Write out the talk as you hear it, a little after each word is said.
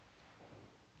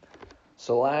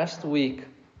So last week,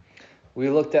 we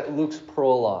looked at Luke's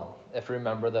prologue, if you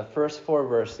remember, the first 4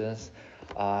 verses.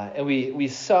 And we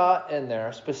saw in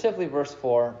there, specifically verse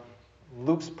 4,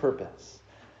 Luke's purpose.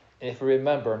 And if you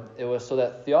remember, it was so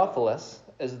that Theophilus,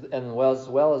 as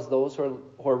well as those who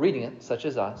are reading it, such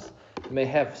as us, may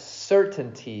have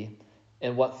certainty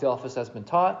in what Theophilus has been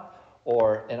taught,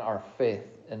 or in our faith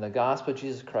in the gospel of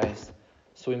Jesus Christ,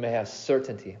 so we may have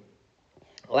certainty.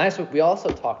 Last week, we also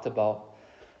talked about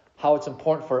how it's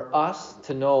important for us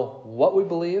to know what we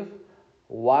believe,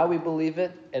 why we believe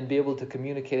it, and be able to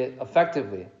communicate it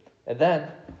effectively. And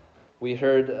then we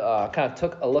heard, kind of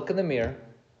took a look in the mirror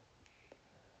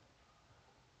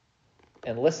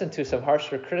and listened to some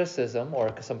harsher criticism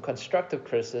or some constructive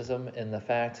criticism in the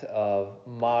fact of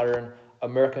modern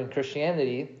American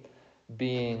Christianity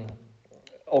being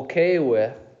okay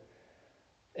with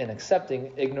and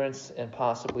accepting ignorance and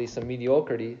possibly some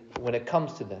mediocrity when it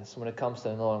comes to this, when it comes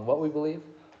to knowing what we believe,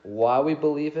 why we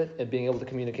believe it, and being able to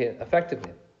communicate it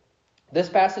effectively. This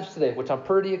passage today, which I'm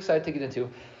pretty excited to get into,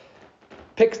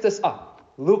 picks this up.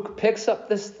 Luke picks up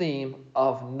this theme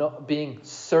of being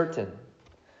certain.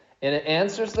 And it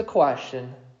answers the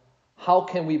question, how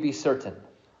can we be certain?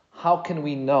 How can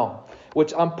we know?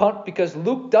 Which I'm pumped because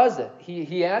Luke does it.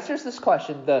 He answers this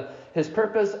question, his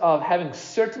purpose of having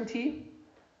certainty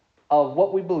of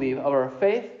what we believe, of our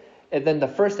faith. And then the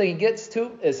first thing he gets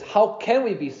to is how can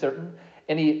we be certain?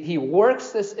 And he works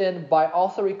this in by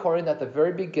also recording at the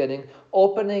very beginning,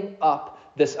 opening up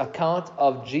this account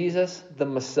of Jesus the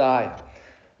Messiah.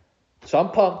 So I'm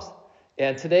pumped.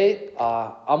 And today,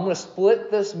 I'm going to split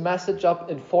this message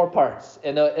up in 4 parts.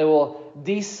 And it will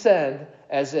descend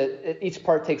as each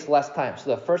part takes less time.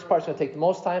 So the first part's going to take the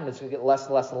most time, and it's going to get less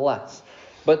and less and less.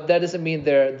 But that doesn't mean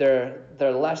they're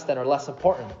less than or less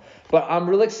important. But I'm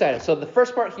really excited. So the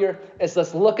first part here is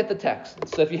let's look at the text.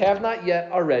 So if you have not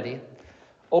yet already,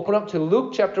 open up to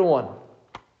Luke chapter 1.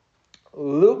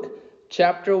 Luke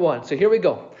chapter 1. So here we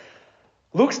go.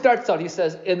 Luke starts out, he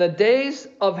says, in the days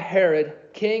of Herod,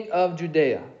 king of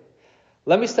Judea.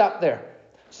 Let me stop there.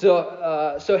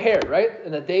 So Herod, right?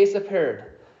 In the days of Herod.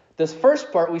 This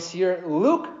first part we see here,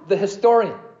 Luke the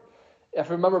historian. If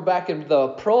you remember back in the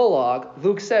prologue,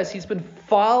 Luke says he's been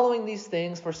following these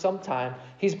things for some time.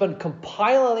 He's been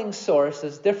compiling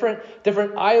sources, different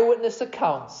eyewitness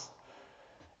accounts.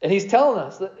 And he's telling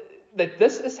us that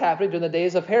this is happening during the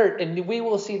days of Herod. And we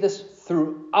will see this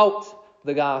throughout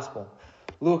the gospel.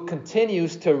 Luke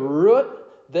continues to root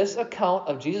this account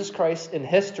of Jesus Christ in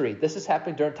history. This is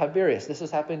happening during Tiberius. This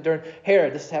is happening during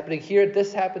Herod. This is happening here.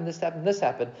 This happened, this happened, this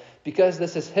happened. Because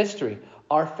this is history.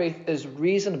 Our faith is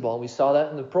reasonable. We saw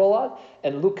that in the prologue.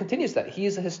 And Luke continues that. He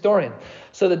is a historian.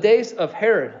 So the days of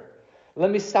Herod. Let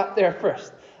me stop there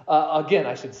first. Again,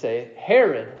 I should say,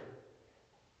 Herod,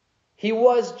 he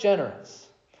was generous.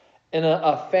 In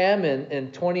a famine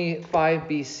in 25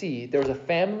 BC, there was a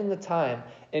famine in the time,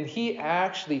 and he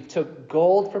actually took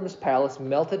gold from his palace,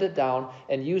 melted it down,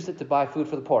 and used it to buy food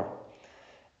for the poor.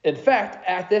 In fact,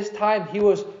 at this time, he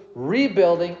was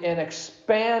rebuilding and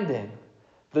expanding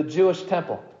the Jewish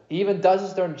temple. He even does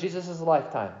this during Jesus'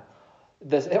 lifetime.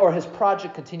 His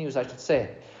project continues, I should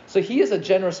say. So he is a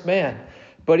generous man,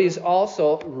 but he's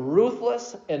also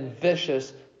ruthless and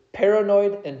vicious,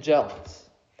 paranoid and jealous.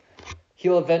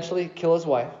 He'll eventually kill his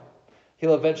wife.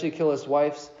 He'll eventually kill his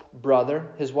wife's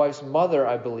brother, his wife's mother,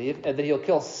 I believe, and then he'll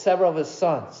kill several of his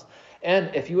sons.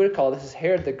 And if you recall, this is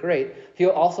Herod the Great. He'll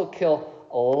also kill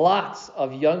lots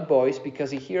of young boys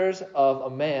because he hears of a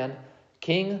man,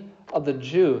 king of the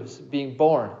Jews, being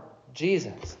born,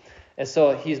 Jesus. And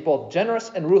so he's both generous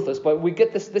and ruthless. But we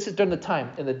get this is during the time,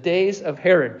 in the days of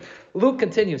Herod. Luke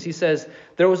continues. He says,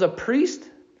 there was a priest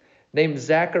named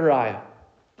Zechariah.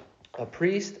 A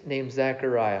priest named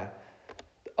Zechariah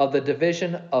of the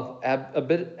division of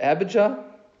Abijah,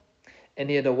 and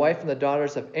he had a wife from the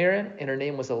daughters of Aaron, and her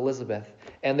name was Elizabeth.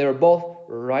 And they were both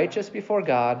righteous before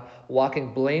God,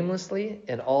 walking blamelessly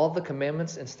in all the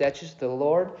commandments and statutes of the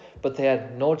Lord, but they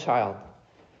had no child,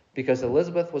 because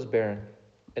Elizabeth was barren,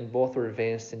 and both were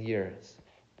advanced in years.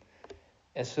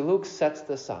 And so Luke sets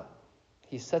this up.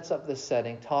 He sets up this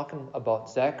setting, talking about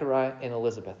Zechariah and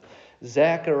Elizabeth.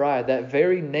 Zechariah, that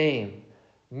very name,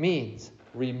 means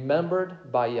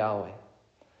remembered by Yahweh.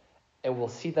 And we'll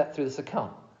see that through this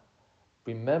account.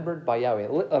 Remembered by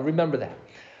Yahweh. Remember that.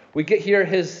 We get here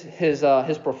his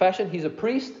profession. He's a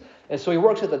priest, and so he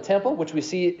works at the temple, which we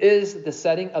see is the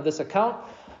setting of this account.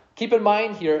 Keep in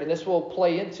mind here, and this will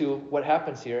play into what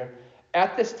happens here,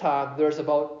 at this time, there's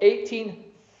about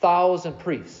 18,000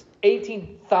 priests.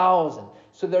 18,000.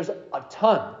 So there's a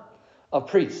ton of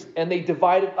priests, and they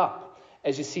divide it up.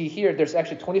 As you see here, there's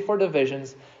actually 24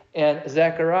 divisions, and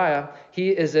Zechariah, he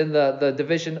is in the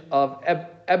division of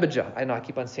Abijah. I know, I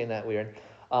keep on saying that weird.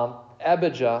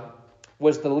 Abijah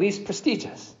was the least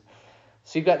prestigious.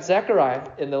 So you've got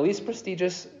Zechariah in the least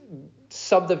prestigious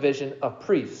subdivision of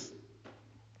priests.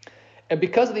 And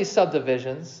because of these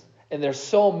subdivisions, and there's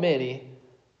so many,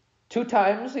 2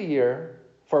 times a year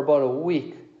for about a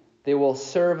week, they will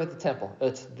serve at the temple.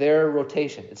 It's their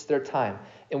rotation. It's their time.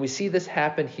 And we see this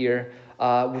happen here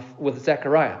with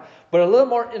Zechariah. But a little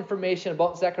more information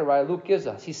about Zechariah Luke gives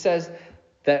us. He says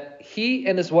that he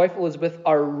and his wife Elizabeth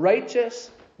are righteous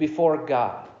before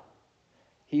God.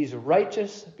 He's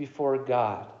righteous before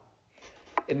God.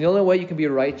 And the only way you can be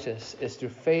righteous is through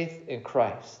faith in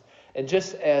Christ. And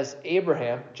just as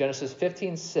Abraham, Genesis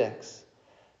 15:6,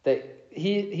 that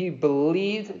he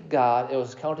believed God, it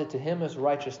was counted to him as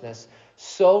righteousness,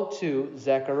 so too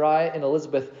Zechariah and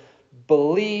Elizabeth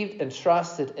believed and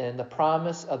trusted in the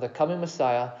promise of the coming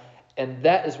Messiah, and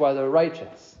that is why they're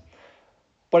righteous.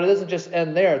 But it doesn't just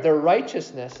end there. Their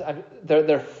righteousness,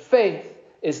 their faith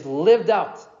is lived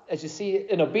out, as you see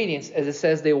in obedience, as it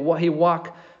says,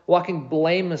 walking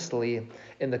blamelessly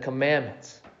in the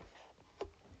commandments.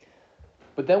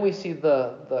 But then we see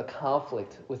the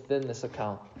conflict within this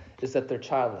account is that they're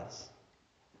childless.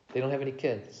 They don't have any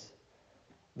kids.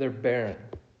 They're barren.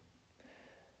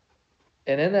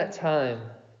 And in that time,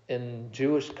 in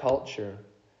Jewish culture,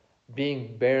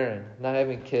 being barren, not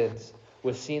having kids,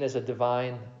 was seen as a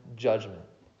divine judgment,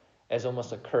 as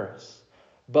almost a curse.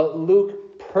 But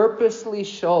Luke purposely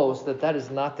shows that that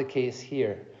is not the case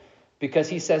here, because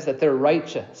he says that they're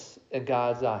righteous in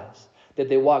God's eyes, that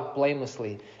they walk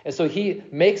blamelessly. And so he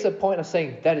makes a point of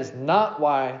saying that is not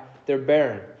why they're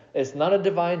barren. It's not a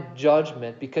divine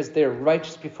judgment because they're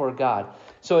righteous before God.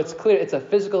 So it's clear it's a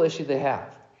physical issue they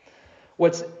have.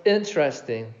 What's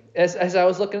interesting, as I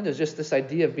was looking into just this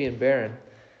idea of being barren,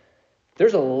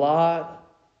 there's a lot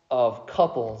of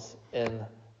couples in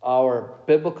our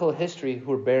biblical history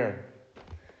who are barren.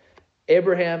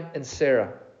 Abraham and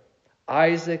Sarah,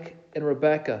 Isaac and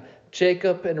Rebekah,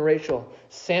 Jacob and Rachel,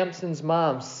 Samson's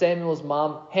mom, Samuel's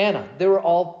mom, Hannah. They were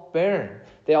all barren.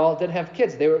 They all didn't have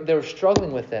kids. They were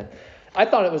struggling with them. I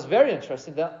thought it was very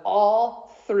interesting that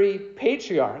all 3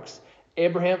 patriarchs,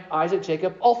 Abraham, Isaac,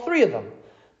 Jacob, all 3 of them,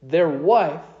 their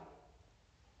wife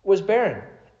was barren.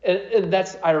 And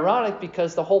that's ironic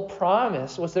because the whole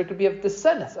promise was there could be a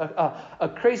descendants,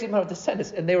 a crazy amount of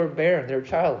descendants, and they were barren, they were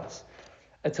childless,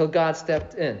 until God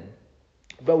stepped in.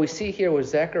 But we see here with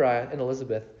Zechariah and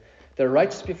Elizabeth, they're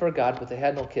righteous before God, but they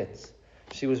had no kids.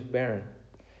 She was barren.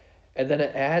 And then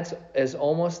it adds as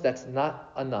almost that's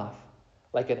not enough,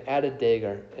 like an added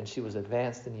dagger, and she was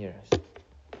advanced in years.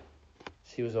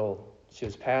 She was old. She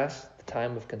was past the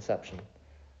time of conception.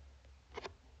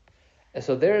 And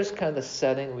so there's kind of the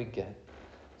setting we get.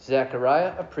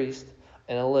 Zechariah, a priest,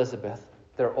 and Elizabeth.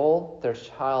 They're old, they're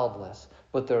childless,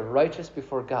 but they're righteous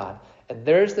before God. And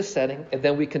there's the setting, and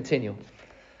then we continue.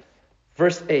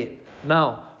 Verse 8.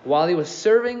 Now, while he was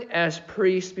serving as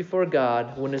priest before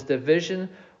God, when his division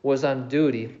was on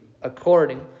duty,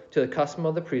 according to the custom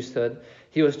of the priesthood,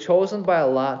 he was chosen by a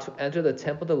lot to enter the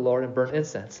temple of the Lord and burn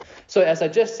incense. So as I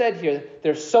just said here,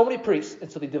 there's so many priests,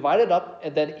 and so they divided up,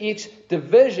 and then each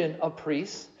division of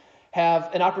priests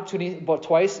have an opportunity about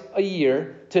twice a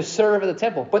year to serve at the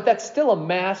temple. But that's still a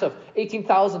massive,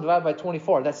 18,000 divided by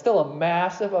 24. That's still a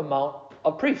massive amount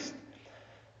of priests.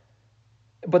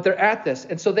 But they're at this,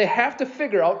 and so they have to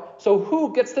figure out, so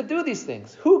who gets to do these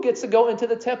things? Who gets to go into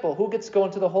the temple? Who gets to go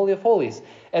into the Holy of Holies?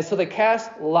 And so they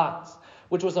cast lots,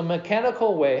 which was a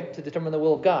mechanical way to determine the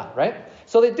will of God, right?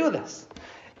 So they do this.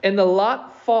 And the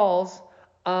lot falls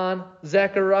on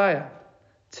Zechariah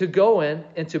to go in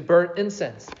and to burn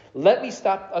incense. Let me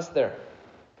stop us there.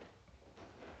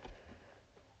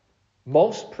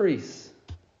 Most priests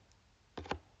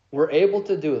were able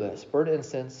to do this, burn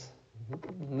incense,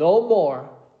 no more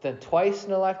than twice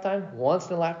in a lifetime, once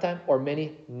in a lifetime, or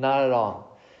many not at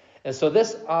all. And so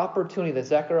this opportunity that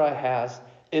Zechariah has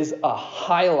is a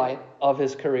highlight of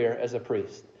his career as a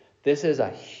priest. This is a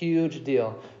huge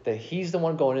deal that he's the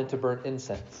one going in to burn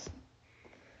incense.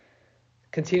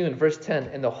 Continuing, verse 10,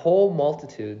 and the whole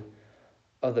multitude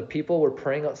of the people were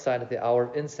praying outside at the hour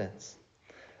of incense.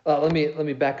 Let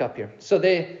me back up here. So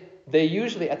they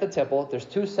usually at the temple, there's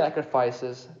 2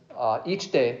 sacrifices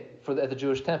each day at the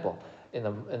Jewish temple, in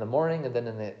the morning and then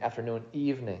in the afternoon,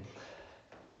 evening.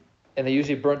 And they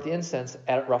usually burnt the incense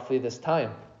at roughly this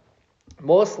time.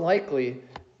 Most likely,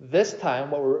 this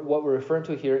time, what we're referring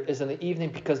to here is in the evening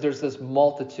because there's this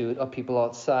multitude of people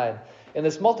outside. And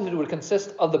this multitude would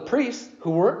consist of the priests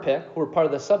who weren't picked, who were part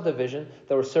of the subdivision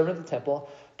that were serving at the temple,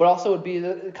 but also would be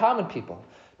the common people.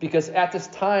 Because at this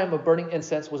time of burning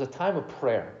incense was a time of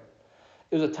prayer.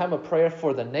 It was a time of prayer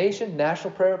for the nation,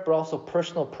 national prayer, but also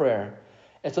personal prayer.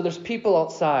 And so there's people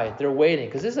outside, they're waiting,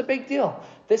 because this is a big deal.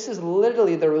 This is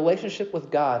literally their relationship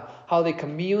with God, how they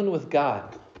commune with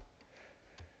God.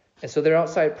 And so they're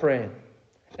outside praying.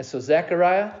 And so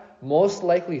Zechariah, most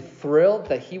likely thrilled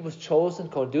that he was chosen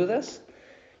to go do this,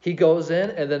 he goes in,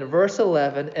 and then verse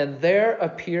 11, and there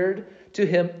appeared to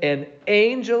him an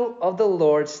angel of the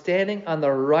Lord standing on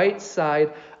the right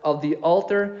side of the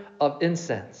altar of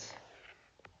incense.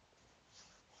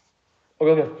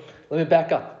 Okay, let me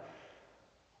back up.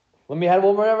 Let me add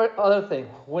one more other thing.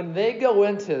 When they go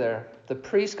into there, the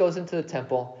priest goes into the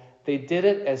temple, they did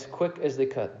it as quick as they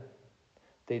could.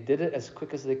 They did it as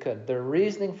quick as they could. Their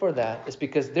reasoning for that is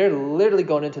because they're literally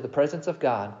going into the presence of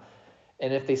God,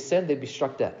 and if they sin, they'd be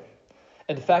struck dead.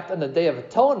 In fact, on the Day of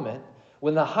Atonement,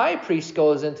 when the high priest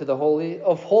goes into the Holy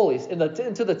of Holies,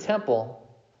 into the temple,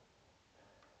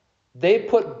 they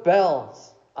put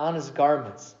bells on his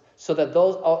garments so that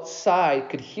those outside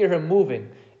could hear him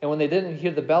moving. And when they didn't hear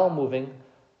the bell moving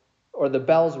or the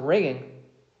bells ringing,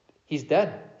 he's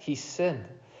dead. He sinned.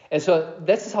 And so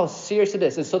this is how serious it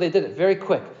is. And so they did it very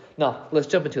quick. Now, let's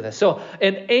jump into this. So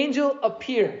an angel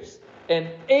appears. An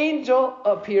angel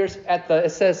appears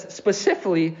it says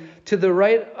specifically to the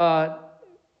right,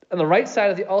 on the right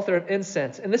side of the altar of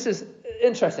incense. And this is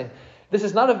interesting. This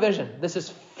is not a vision. This is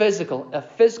physical. A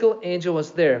physical angel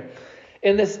was there.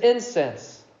 In this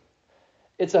incense,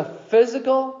 it's a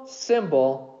physical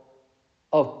symbol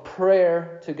of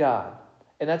prayer to God.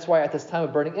 And that's why at this time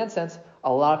of burning incense,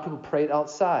 a lot of people prayed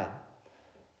outside.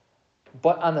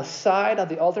 But on the side of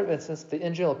the altar of incense, the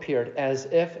angel appeared as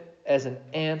an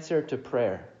answer to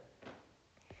prayer.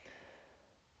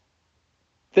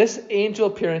 This angel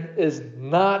appearing is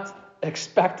not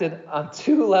expected on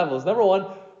two levels. Number one,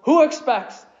 who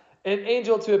expects an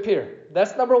angel to appear?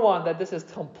 That's number one, that this is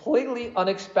completely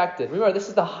unexpected. Remember, this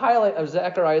is the highlight of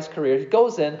Zechariah's career. He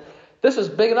goes in, this is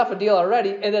big enough a deal already,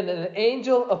 and then an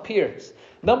angel appears.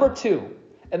 Number two,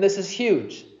 and this is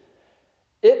huge,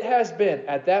 it has been,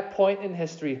 at that point in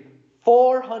history,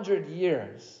 400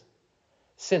 years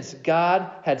since God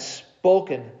had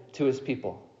spoken to his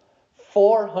people.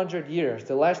 400 years.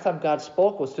 The last time God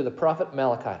spoke was to the prophet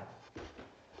Malachi.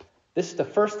 This is the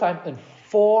first time in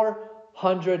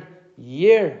 400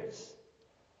 years.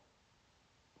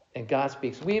 And God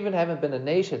speaks. We even haven't been a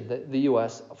nation, the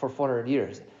U.S., for 400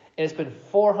 years. And it's been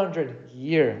 400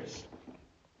 years.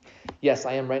 Yes,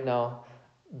 I am right now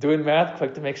doing math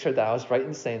quick to make sure that I was right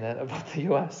in saying that about the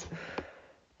U.S.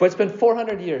 But it's been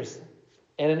 400 years,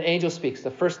 and an angel speaks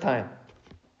the first time.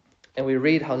 And we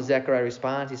read how Zechariah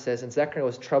responds. He says, and Zechariah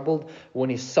was troubled when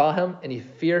he saw him, and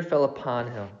fear fell upon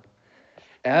him.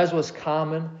 As was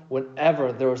common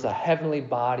whenever there was a heavenly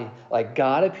body, like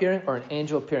God appearing or an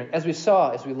angel appearing. As we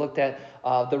saw, as we looked at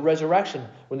the resurrection,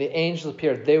 when the angels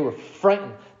appeared, they were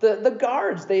frightened. The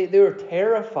guards, they were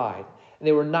terrified, and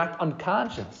they were knocked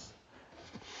unconscious.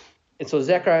 And so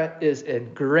Zechariah is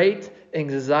in great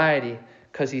anxiety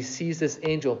because he sees this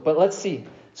angel. But let's see.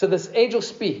 So this angel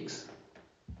speaks.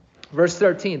 Verse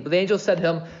 13, but the angel said to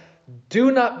him,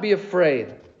 do not be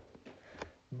afraid.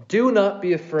 Do not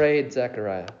be afraid,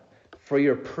 Zechariah, for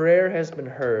your prayer has been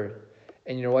heard,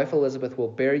 and your wife Elizabeth will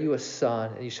bear you a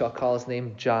son, and you shall call his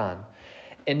name John.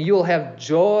 And you will have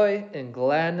joy and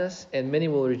gladness, and many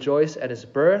will rejoice at his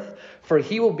birth, for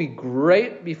he will be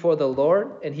great before the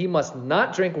Lord, and he must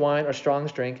not drink wine or strong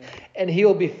drink, and he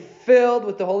will be filled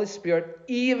with the Holy Spirit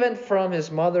even from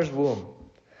his mother's womb.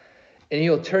 And he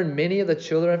will turn many of the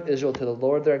children of Israel to the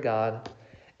Lord their God,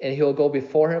 and he will go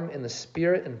before him in the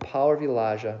spirit and power of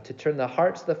Elijah, to turn the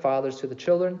hearts of the fathers to the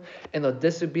children, and the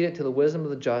disobedient to the wisdom of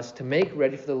the just, to make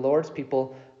ready for the Lord's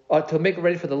people, to make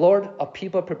ready for the Lord a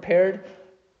people prepared.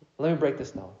 Let me break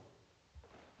this down.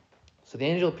 So the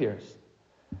angel appears.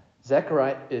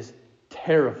 Zechariah is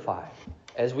terrified,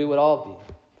 as we would all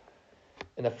be.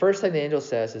 And the first thing the angel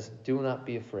says is, do not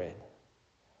be afraid.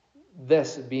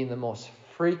 This being the most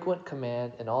frequent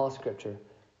command in all of Scripture,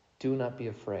 do not be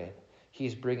afraid.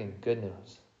 He's bringing good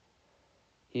news.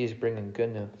 He is bringing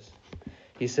good news.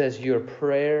 He says, your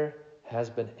prayer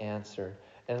has been answered.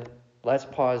 And let's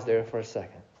pause there for a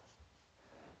second.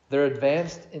 They're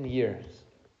advanced in years.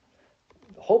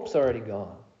 Hope's already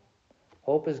gone.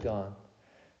 Hope is gone.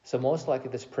 So most likely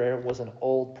this prayer was an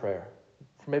old prayer,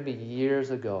 maybe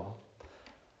years ago.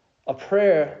 A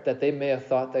prayer that they may have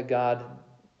thought that God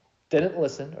didn't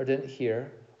listen or didn't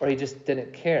hear, or he just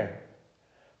didn't care.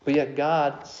 But yet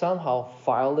God somehow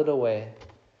filed it away.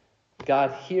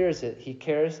 God hears it, he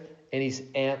cares, and he's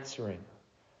answering.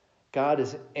 God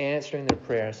is answering their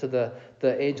prayer. So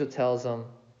the angel tells them,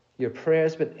 your prayer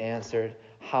has been answered.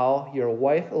 How your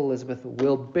wife Elizabeth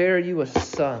will bear you a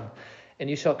son, and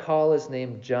you shall call his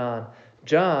name John.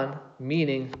 John,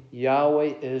 meaning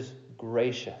Yahweh is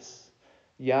gracious.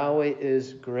 Yahweh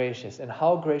is gracious. And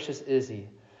how gracious is he?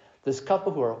 This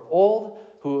couple who are old,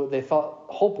 who they thought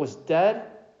hope was dead,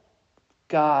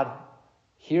 God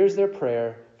hears their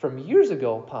prayer from years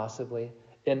ago, possibly,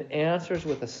 and answers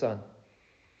with a son.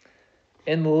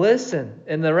 And listen,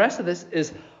 and the rest of this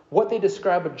is what they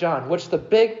describe of John, which the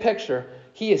big picture,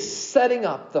 he is setting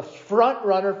up the front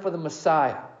runner for the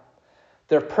Messiah.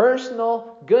 Their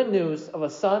personal good news of a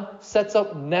son sets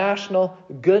up national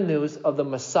good news of the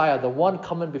Messiah, the one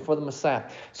coming before the Messiah.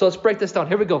 So let's break this down.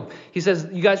 Here we go. He says,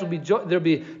 you guys will be there'll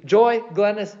be joy,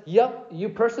 gladness. Yep, you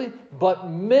personally, but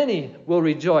many will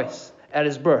rejoice at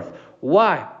his birth.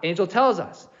 Why? Angel tells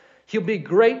us. He'll be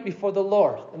great before the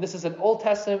Lord. And this is an Old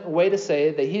Testament way to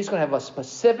say that he's going to have a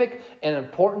specific and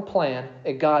important plan,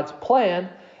 and God's plan,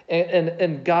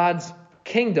 and God's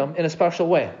kingdom in a special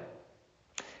way.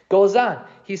 Goes on.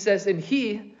 He says, and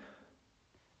he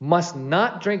must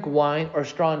not drink wine or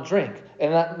strong drink.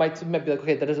 And that might be like,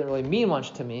 okay, that doesn't really mean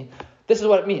much to me. This is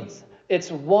what it means.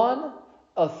 It's one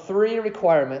of three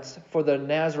requirements for the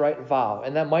Nazirite vow.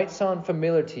 And that might sound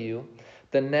familiar to you,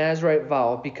 the Nazirite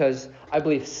vow, because I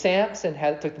believe Samson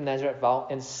took the Nazirite vow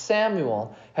and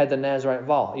Samuel had the Nazirite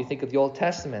vow. You think of the Old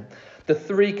Testament. The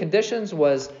three conditions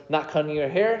was not cutting your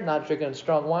hair, not drinking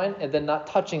strong wine, and then not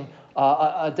touching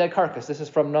a dead carcass. This is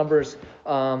from Numbers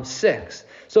 6.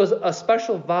 So it's a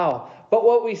special vow. But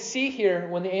what we see here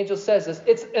when the angel says this,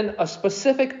 it's a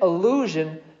specific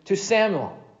allusion to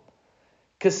Samuel.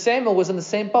 Because Samuel was in the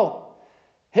same boat.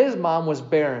 His mom was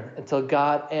barren until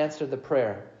God answered the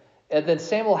prayer. And then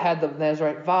Samuel had the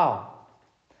Nazirite vow.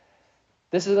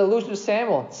 This is an allusion to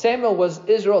Samuel. Samuel was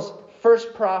Israel's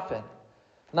first prophet.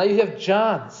 Now you have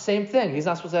John, same thing. He's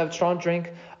not supposed to have strong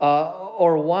drink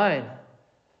or wine.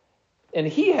 And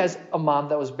he has a mom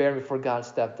that was barren before God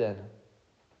stepped in.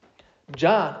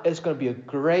 John is going to be a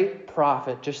great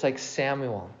prophet, just like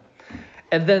Samuel.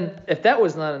 And then, if that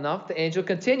was not enough, the angel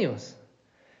continues.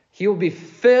 He will be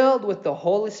filled with the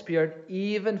Holy Spirit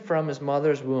even from his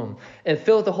mother's womb. And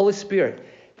filled with the Holy Spirit,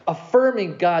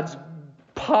 affirming God's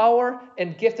power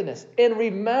and giftedness. And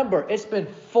remember, it's been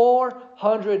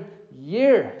 400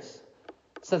 years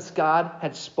since God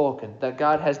had spoken, that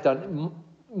God has done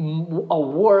a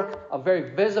work, a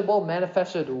very visible,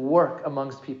 manifested work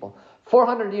amongst people.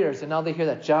 400 years, and now they hear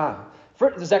that John.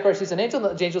 Zechariah sees an angel,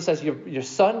 the angel says, your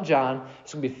son John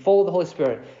is going to be full of the Holy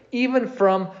Spirit, even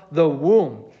from the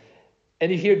womb.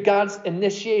 And you hear God's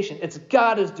initiation. It's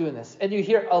God who's doing this. And you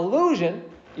hear allusion,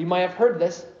 you might have heard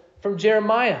this, from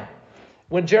Jeremiah.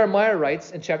 When Jeremiah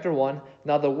writes in chapter 1,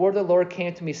 now the word of the Lord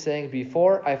came to me saying,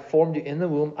 before I formed you in the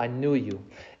womb, I knew you.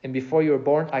 And before you were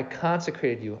born, I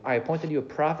consecrated you. I appointed you a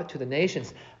prophet to the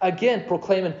nations. Again,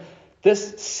 proclaiming,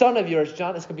 this son of yours,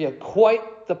 John, is going to be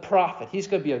quite the prophet. He's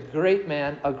going to be a great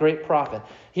man, a great prophet.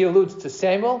 He alludes to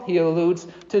Samuel. He alludes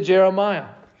to Jeremiah.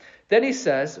 Then he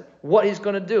says what he's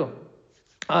going to do.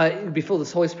 He'll be filled with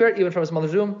the Holy Spirit, even from his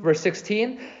mother's womb. Verse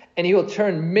 16, and he will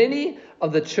turn many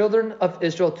of the children of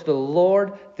Israel to the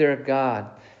Lord their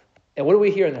God. And what do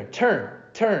we hear in there?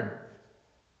 Turn.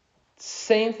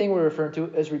 Same thing we're referring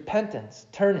to as repentance,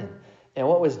 turning. And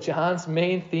what was John's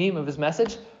main theme of his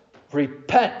message?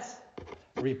 Repent.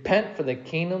 Repent, for the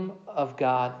kingdom of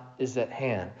God is at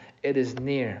hand. It is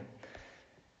near.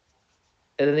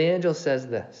 And then the angel says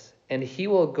this, and he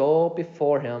will go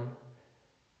before him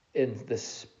in the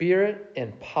spirit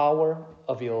and power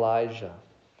of Elijah.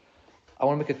 I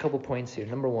want to make a couple points here.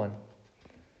 Number one,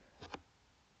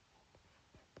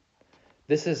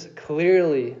 this is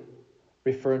clearly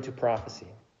referring to prophecy.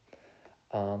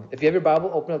 If you have your Bible,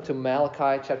 open up to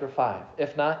Malachi chapter 5.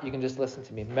 If not, you can just listen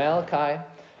to me. Malachi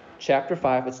chapter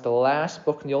 5, it's the last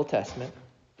book in the Old Testament.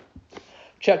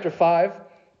 Chapter 5,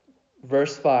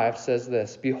 verse 5 says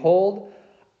this, behold,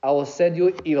 I will send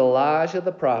you Elijah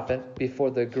the prophet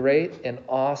before the great and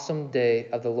awesome day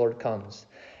of the Lord comes.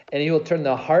 And he will turn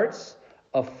the hearts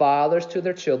of fathers to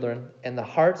their children and the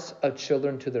hearts of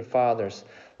children to their fathers,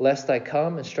 lest I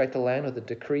come and strike the land with a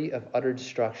decree of utter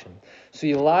destruction. So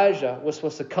Elijah was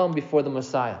supposed to come before the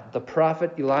Messiah, the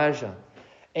prophet Elijah.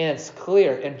 And it's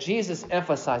clear, and Jesus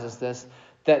emphasizes this,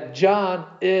 that John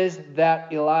is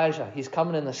that Elijah. He's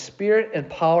coming in the spirit and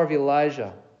power of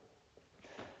Elijah.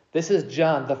 This is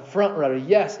John, the front runner.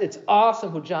 Yes, it's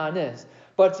awesome who John is,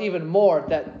 but it's even more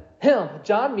that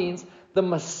John means the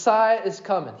Messiah is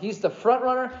coming. He's the front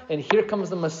runner, and here comes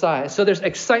the Messiah. So there's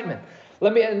excitement.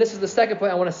 And this is the second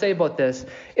point I want to say about this.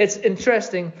 It's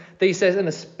interesting that he says in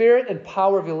the spirit and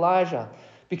power of Elijah.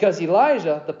 Because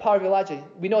Elijah, the power of Elijah,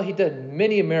 we know he did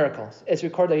many miracles. It's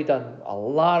recorded that he done a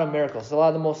lot of miracles. A lot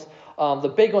of the most,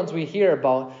 the big ones we hear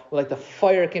about, like the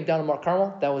fire came down on Mount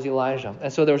Carmel, that was Elijah.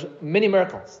 And so there's many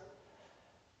miracles.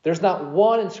 There's not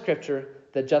one in Scripture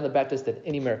that John the Baptist did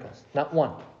any miracles. Not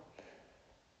one.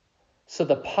 So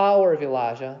the power of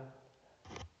Elijah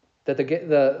that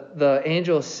the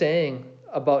angel is saying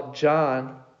about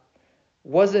John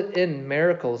wasn't in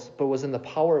miracles, but was in the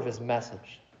power of his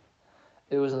message.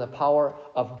 It was in the power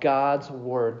of God's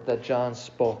word that John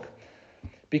spoke.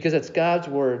 Because it's God's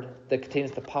word that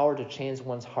contains the power to change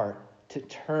one's heart, to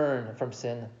turn from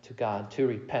sin to God, to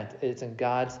repent. It's in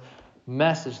God's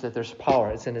message that there's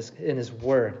power. It's in his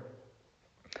word.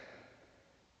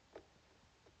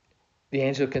 The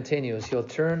angel continues, he'll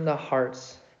turn the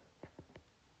hearts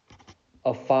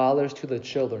of fathers to the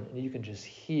children. And you can just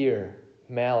hear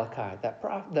Malachi, that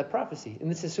prophecy.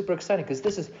 And this is super exciting because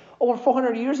this is over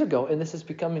 400 years ago and this is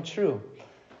becoming true.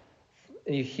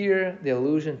 And you hear the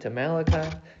allusion to Malachi.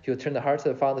 He will turn the hearts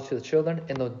of the fathers to the children,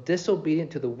 and they'll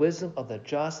disobedient to the wisdom of the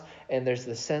just. And there's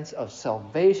the sense of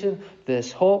salvation,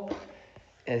 this hope.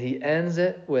 And he ends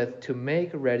it with, to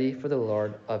make ready for the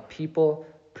Lord a people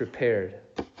prepared.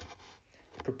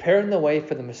 Preparing the way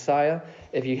for the Messiah.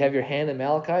 If you have your hand in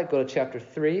Malachi, go to chapter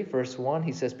 3, verse 1.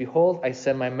 He says, behold, I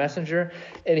send my messenger,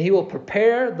 and he will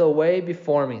prepare the way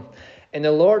before me. And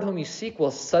the Lord whom you seek will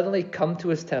suddenly come to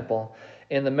his temple.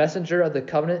 And the messenger of the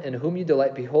covenant in whom you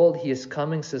delight, behold, he is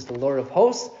coming, says the Lord of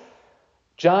hosts.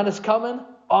 John is coming.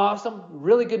 Awesome.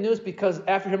 Really good news, because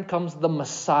after him comes the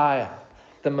Messiah.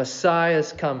 The Messiah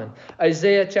is coming.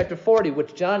 Isaiah chapter 40,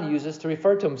 which John uses to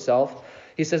refer to himself.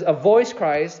 He says, a voice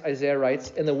cries, Isaiah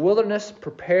writes, in the wilderness,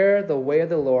 prepare the way of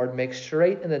the Lord, make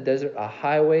straight in the desert a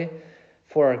highway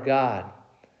for our God.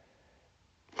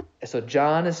 So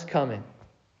John is coming.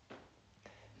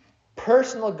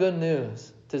 Personal good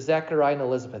news to Zechariah and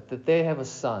Elizabeth, that they have a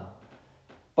son.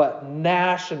 But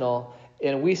national,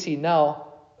 and we see now,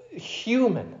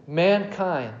 human,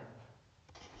 mankind,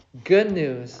 good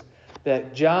news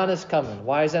that John is coming.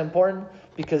 Why is that important?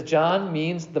 Because John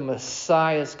means the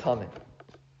Messiah is coming.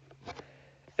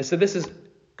 And so this is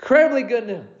incredibly good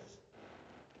news.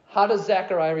 How does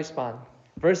Zechariah respond?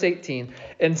 Verse 18.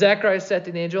 And Zechariah said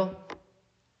to the angel,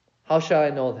 how shall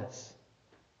I know this?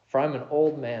 For I'm an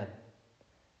old man,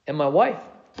 and my wife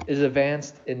is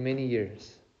advanced in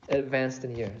years.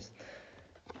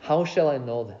 How shall I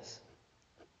know this?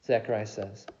 Zechariah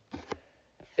says.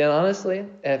 And honestly,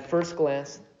 at first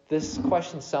glance, this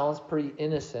question sounds pretty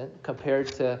innocent compared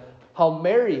to how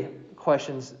Mary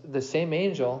questions the same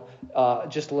angel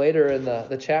just later in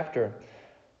the chapter.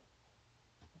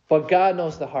 But God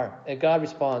knows the heart, and God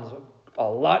responds a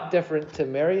lot different to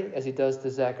Mary as he does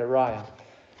to Zechariah.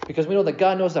 Because we know that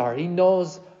God knows the heart. He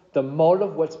knows the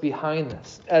motive, what's behind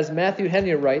this. As Matthew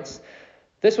Henry writes,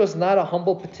 this was not a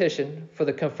humble petition for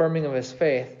the confirming of his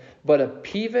faith, but a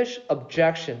peevish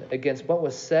objection against what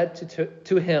was said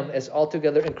to him as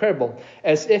altogether incredible,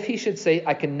 as if he should say,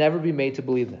 I can never be made to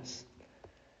believe this.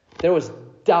 There was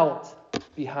doubt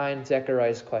behind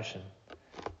Zechariah's question.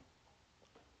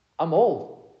 I'm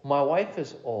old. My wife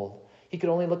is old. He could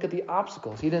only look at the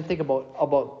obstacles. He didn't think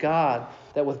about God,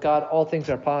 that with God all things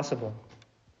are possible.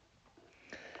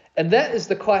 And that is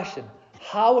the question.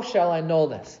 How shall I know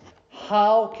this?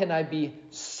 How can I be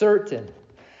certain?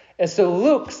 And so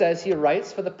Luke says, he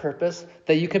writes for the purpose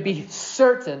that you can be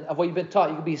certain of what you've been taught.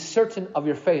 You can be certain of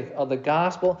your faith, of the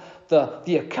gospel,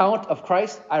 the account of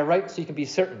Christ. I write so you can be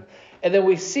certain. And then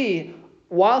we see,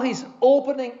 while he's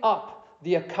opening up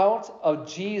the account of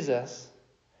Jesus,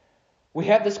 we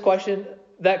have this question,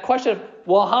 that question of,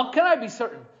 well, how can I be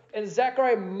certain? And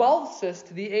Zechariah mouths this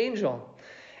to the angel.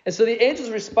 And so the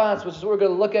angel's response, which is what we're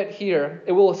going to look at here,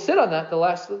 and we'll sit on that the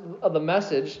last of the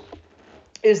message,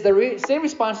 is the same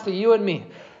response to you and me.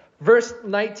 Verse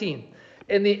 19.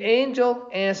 And the angel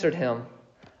answered him,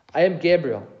 I am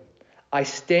Gabriel. I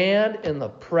stand in the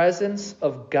presence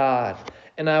of God,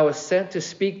 and I was sent to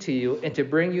speak to you and to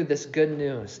bring you this good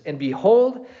news. And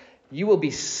behold, you will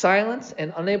be silent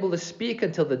and unable to speak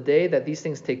until the day that these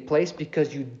things take place,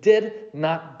 because you did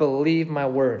not believe my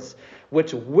words,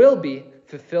 which will be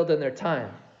fulfilled in their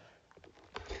time.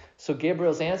 So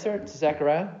Gabriel's answer to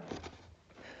Zechariah,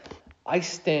 I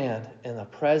stand in the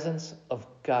presence of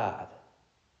God.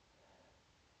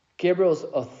 Gabriel's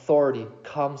authority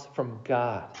comes from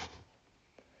God.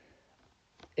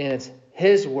 And it's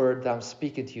his word that I'm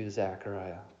speaking to you,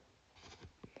 Zechariah.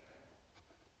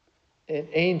 An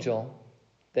angel,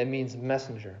 that means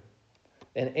messenger.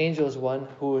 An angel is one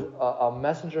who is a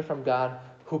messenger from God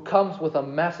who comes with a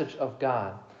message of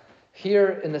God.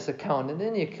 Here in this account, and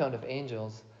in the account of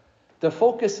angels, the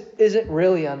focus isn't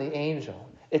really on the angel.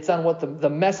 It's on what the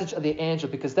message of the angel,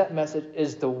 because that message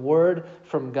is the word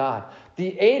from God.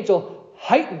 The angel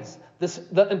heightens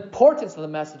the importance of the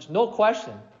message, no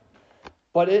question.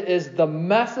 But it is the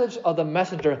message of the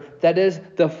messenger that is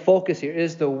the focus here. It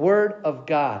is the word of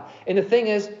God. And the thing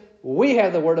is, we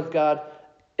have the word of God.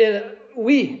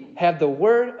 We have the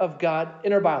word of God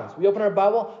in our Bibles. We open our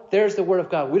Bible, there's the word of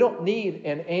God. We don't need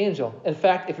an angel. In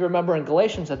fact, if you remember in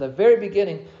Galatians, at the very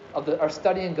beginning of our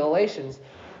study in Galatians,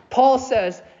 Paul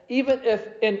says, even if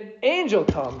an angel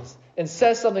comes and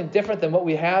says something different than what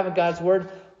we have in God's word,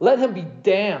 let him be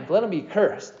damned. Let him be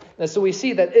cursed. And so we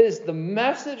see that it is the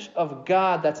message of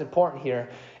God that's important here.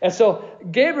 And so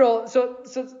Gabriel,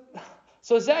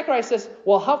 so Zechariah says,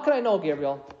 well, how can I know,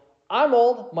 Gabriel? I'm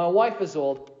old. My wife is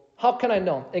old. How can I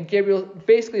know? And Gabriel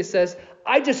basically says,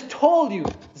 I just told you,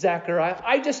 Zechariah.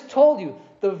 I just told you.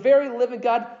 The very living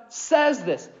God says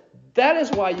this. That is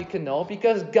why you can know,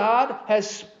 because God has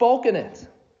spoken it.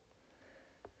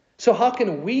 So how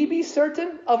can we be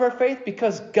certain of our faith?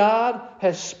 Because God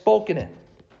has spoken it.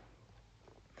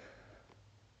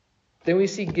 Then we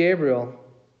see Gabriel.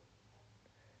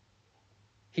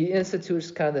 He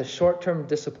institutes kind of the short-term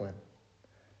discipline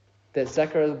that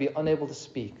Zechariah will be unable to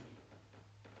speak.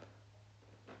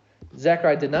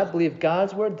 Zechariah did not believe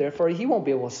God's word, therefore he won't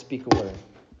be able to speak a word.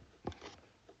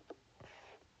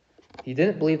 He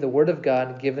didn't believe the word of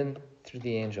God given through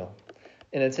the angel.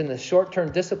 And it's in the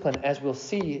short-term discipline, as we'll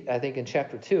see, I think, in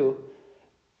chapter 2,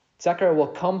 Zechariah will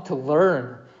come to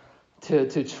learn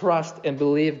to trust and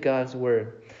believe God's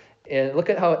word. And look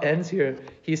at how it ends here.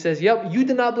 He says, yep, you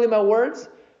did not believe my words,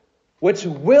 which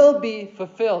will be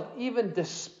fulfilled. Even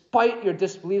despite your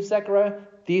disbelief, Zechariah,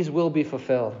 these will be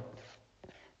fulfilled.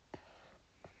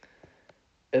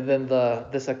 And then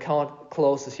this account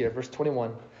closes here, verse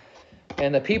 21.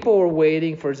 And the people were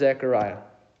waiting for Zechariah.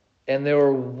 And they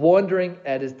were wondering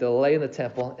at his delay in the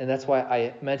temple. And that's why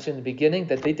I mentioned in the beginning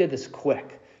that they did this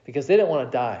quick, because they didn't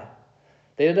want to die.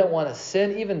 They didn't want to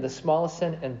sin, even the smallest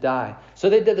sin, and die. So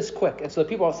they did this quick. And so the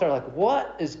people started like,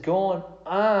 what is going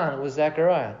on with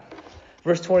Zechariah?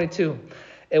 Verse 22.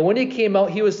 And when he came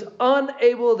out, he was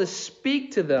unable to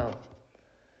speak to them.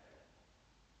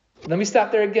 Let me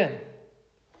stop there again.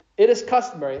 It is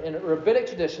customary, and rabbinic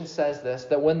tradition says this,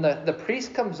 that when the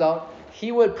priest comes out,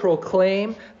 he would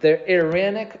proclaim the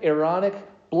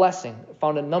Aaronic blessing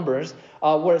found in Numbers,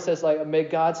 where it says, like, may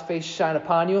God's face shine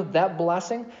upon you. That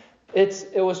blessing,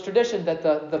 it was tradition that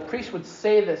the priest would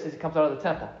say this as he comes out of the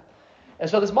temple. And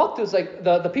so this multitude is like,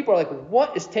 the people are like,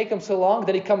 what is taking him so long?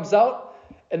 Then he comes out,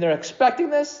 and they're expecting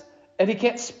this, and he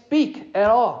can't speak at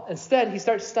all. Instead, he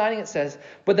starts signing, it says.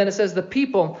 But then it says the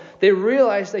people, they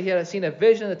realized that he had seen a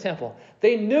vision in the temple.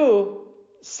 They knew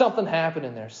something happened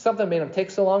in there. Something made him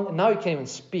take so long, and now he can't even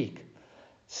speak.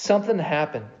 Something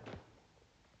happened.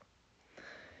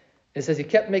 It says he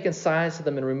kept making signs to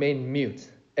them and remained mute.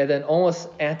 And then almost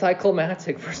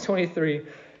anticlimactic, verse 23.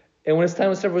 And when his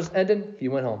time of service was ended, he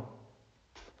went home.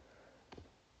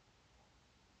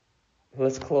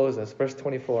 Let's close this. Verse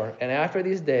 24. And after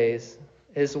these days,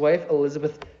 his wife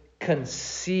Elizabeth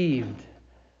conceived.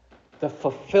 The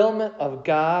fulfillment of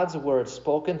God's word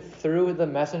spoken through the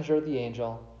messenger of the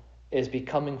angel is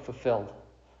becoming fulfilled.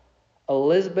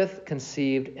 Elizabeth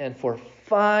conceived, and for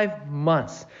 5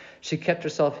 months she kept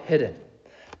herself hidden.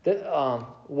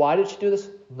 Why did she do this?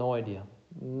 No idea.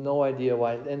 No idea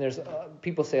why. And there's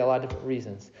people say a lot of different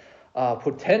reasons.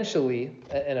 Potentially,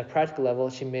 at a practical level,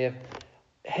 she may have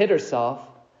hid herself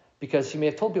because she may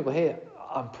have told people, hey,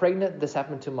 I'm pregnant. This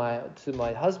happened to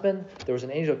my husband. There was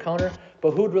an angel encounter.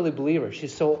 But who would really believe her?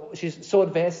 She's so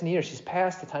advanced in years. She's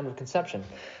past the time of conception.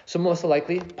 So most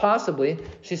likely, possibly,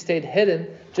 she stayed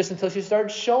hidden just until she started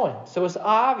showing. So it's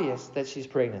obvious that she's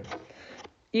pregnant.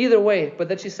 Either way, but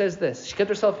then she says this. She kept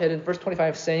herself hidden. Verse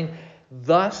 25 saying,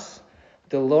 thus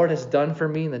the Lord has done for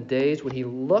me in the days when he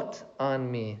looked on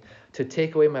me to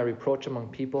take away my reproach among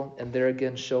people. And there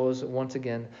again shows once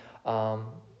again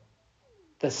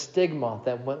the stigma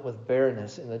that went with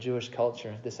barrenness in the Jewish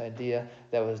culture. This idea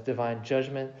that was divine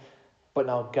judgment. But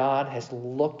now God has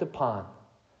looked upon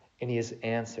and he has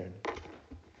answered.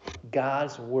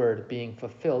 God's word being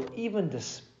fulfilled even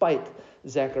despite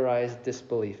Zechariah's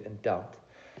disbelief and doubt.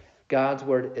 God's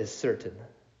word is certain.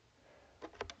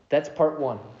 That's part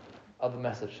 1 of the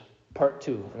message. Part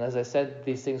 2. And as I said,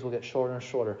 these things will get shorter and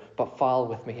shorter. But follow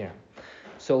with me here.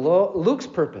 So Luke's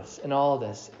purpose in all of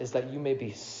this is that you may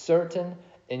be certain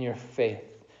in your faith.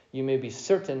 You may be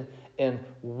certain in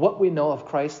what we know of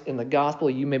Christ in the gospel.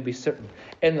 You may be certain.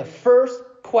 And the first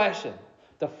question,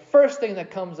 the first thing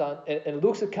that comes out in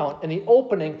Luke's account in the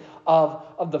opening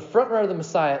of the front runner of the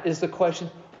Messiah is the question,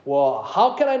 well,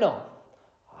 how can I know?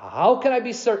 How can I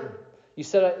be certain? You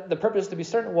said the purpose is to be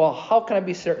certain. Well, how can I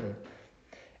be certain?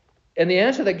 And the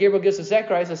answer that Gabriel gives to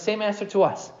Zechariah is the same answer to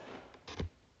us.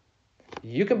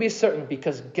 You can be certain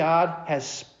because God has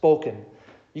spoken.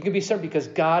 You can be certain because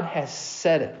God has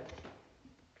said it.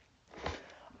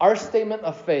 Our statement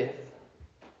of faith,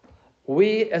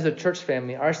 we as a church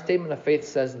family, our statement of faith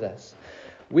says this.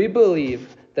 We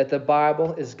believe that the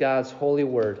Bible is God's holy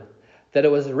word, that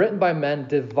it was written by men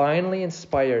divinely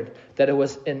inspired, that it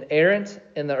was inerrant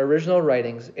in the original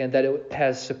writings, and that it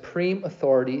has supreme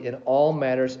authority in all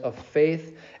matters of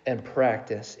faith and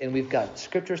practice. And we've got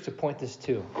scriptures to point this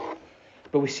to.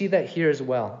 But we see that here as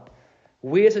well.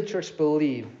 We as a church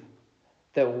believe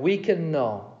that we can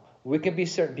know, we can be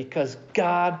certain because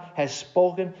God has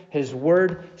spoken, His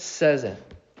word says it.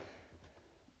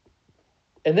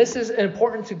 And this is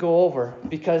important to go over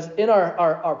because in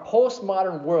our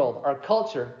postmodern world, our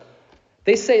culture,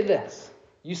 they say this.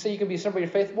 You say you can be certain about your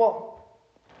faith? Well,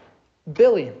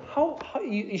 Billy, how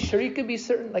you sure you can be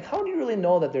certain? Like, how do you really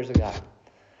know that there's a God?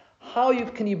 How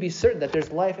can you be certain that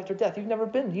there's life after death? You've never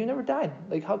died.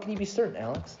 Like, how can you be certain,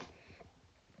 Alex?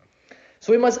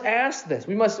 So we must ask this.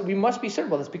 We must be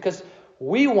certain about this because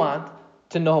we want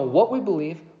to know what we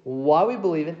believe, why we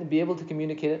believe it, and be able to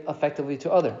communicate it effectively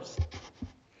to others.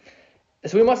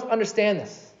 So we must understand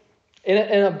this. And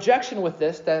an objection with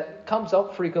this that comes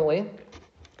up frequently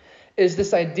is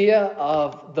this idea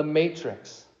of the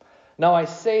Matrix. Now I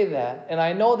say that, and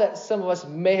I know that some of us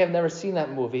may have never seen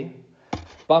that movie,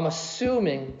 but I'm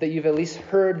assuming that you've at least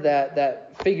heard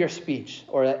that figure speech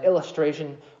or that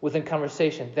illustration within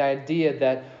conversation. The idea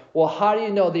that, well, how do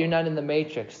you know that you're not in the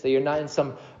Matrix, that you're not in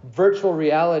some virtual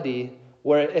reality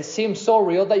where it seems so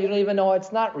real that you don't even know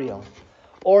it's not real?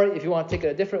 Or if you want to take it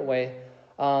a different way,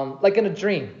 like in a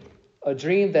dream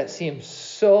that seems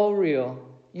so real,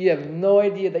 you have no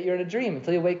idea that you're in a dream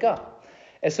until you wake up.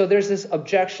 And so there's this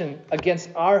objection against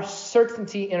our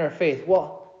certainty in our faith.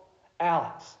 Well,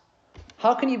 Alex,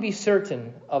 how can you be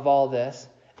certain of all this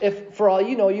if, for all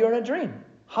you know, you're in a dream?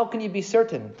 How can you be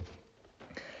certain?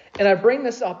 And I bring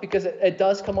this up because it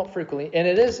does come up frequently, and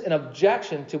it is an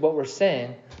objection to what we're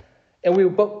saying. And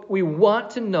we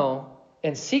want to know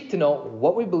and seek to know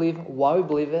what we believe, why we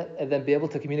believe it, and then be able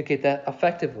to communicate that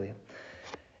effectively.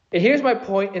 And here's my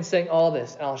point in saying all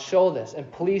this, and I'll show this,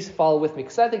 and please follow with me,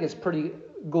 because I think it's pretty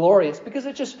glorious, because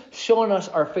it's just showing us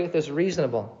our faith is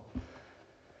reasonable.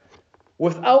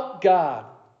 Without God,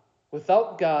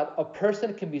 a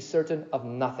person can be certain of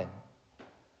nothing.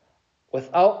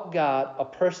 Without God, a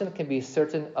person can be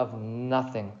certain of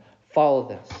nothing. Follow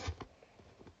this.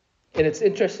 And it's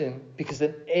interesting because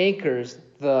it anchors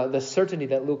the certainty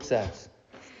that Luke says.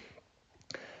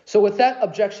 So with that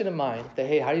objection in mind, that,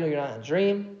 hey, how do you know you're not in a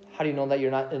dream? How do you know that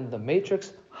you're not in the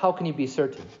Matrix? How can you be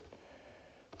certain?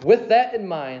 With that in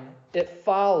mind, it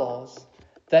follows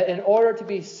that in order to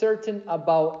be certain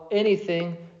about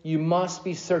anything, you must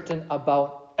be certain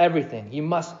about everything. You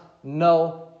must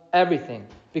know everything.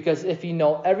 Because if you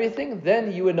know everything,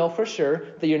 then you would know for sure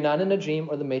that you're not in a dream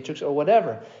or the Matrix or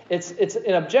whatever. It's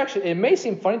an objection. It may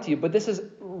seem funny to you, but this is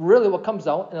really what comes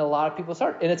out in a lot of people's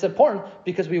heart. And it's important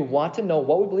because we want to know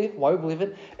what we believe, why we believe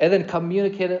it, and then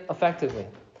communicate it effectively.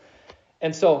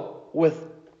 And so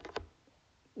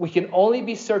we can only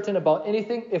be certain about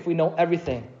anything if we know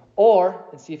everything. Or,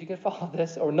 and see if you can follow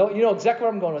this, or know, you know exactly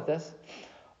where I'm going with this.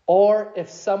 Or if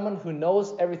someone who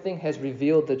knows everything has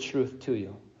revealed the truth to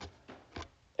you.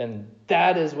 And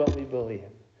that is what we believe.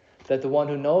 That the one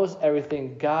who knows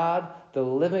everything, God, the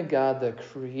living God, the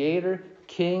Creator,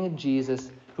 King Jesus,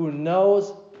 who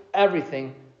knows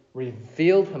everything,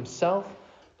 revealed Himself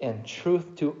and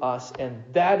truth to us. And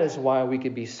that is why we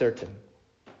can be certain.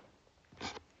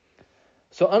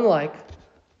 So unlike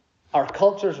our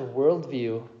culture's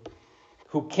worldview,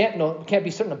 who can't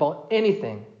be certain about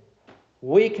anything,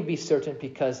 we can be certain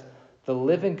because the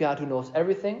living God who knows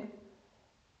everything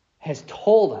has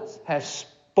told us, has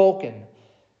spoken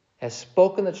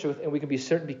the truth, and we can be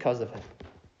certain because of it.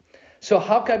 So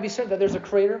how can I be certain that there's a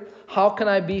Creator? How can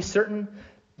I be certain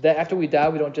that after we die,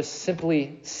 we don't just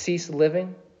simply cease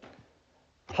living?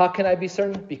 How can I be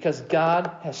certain? Because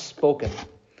God has spoken.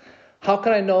 How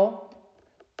can I know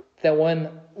that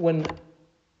when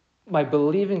my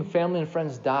believing family and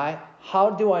friends die,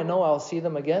 how do I know I'll see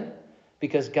them again?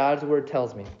 Because God's word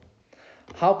tells me.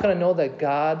 How can I know that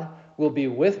God will be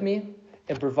with me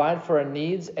and provide for our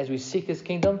needs as we seek His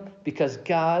kingdom? Because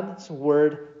God's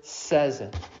word says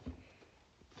it.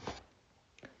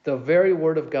 The very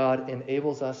Word of God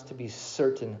enables us to be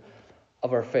certain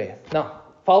of our faith. Now,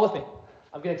 follow with me.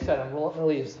 I'm getting excited. I'm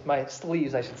rolling my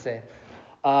sleeves, I should say.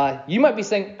 You might be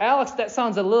saying, Alex, that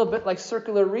sounds a little bit like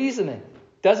circular reasoning,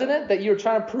 doesn't it? That you're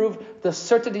trying to prove the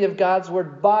certainty of God's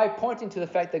Word by pointing to the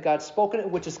fact that God's spoken it,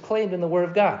 which is claimed in the Word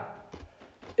of God.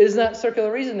 Isn't that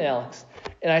circular reasoning, Alex?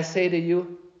 And I say to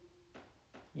you,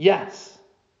 yes.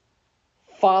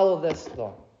 Follow this,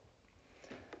 though.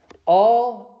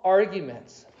 All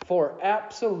arguments for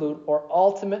absolute or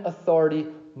ultimate authority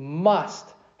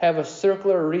must have a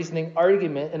circular reasoning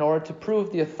argument in order to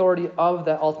prove the authority of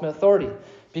that ultimate authority.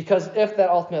 Because if that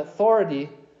ultimate authority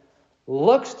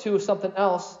looks to something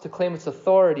else to claim its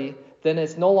authority, then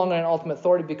it's no longer an ultimate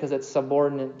authority because it's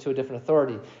subordinate to a different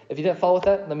authority. If you didn't follow with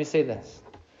that, let me say this.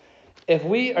 If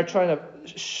we are trying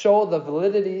to show the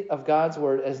validity of God's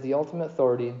Word as the ultimate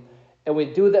authority, and we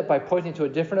do that by pointing to a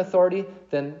different authority,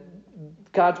 then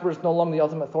God's Word is no longer the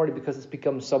ultimate authority because it's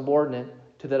become subordinate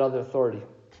to that other authority.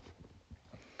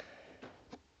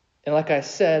 And like I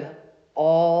said,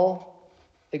 all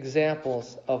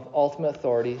examples of ultimate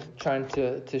authority, trying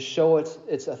to show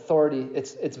its authority,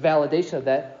 its validation of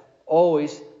that,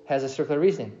 always has a circular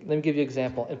reasoning. Let me give you an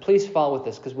example. And please follow with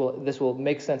this, because this will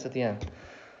make sense at the end.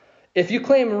 If you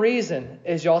claim reason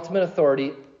is your ultimate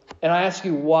authority, and I ask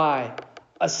you why,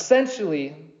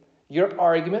 essentially, your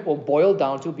argument will boil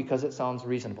down to because it sounds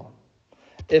reasonable.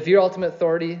 If your ultimate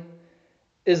authority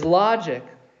is logic,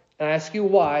 and I ask you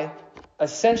why,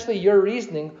 essentially your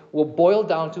reasoning will boil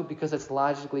down to because it's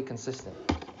logically consistent.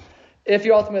 If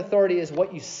your ultimate authority is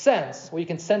what you sense, what you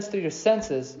can sense through your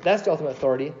senses, that's the ultimate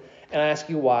authority, and I ask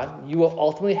you why, you will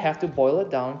ultimately have to boil it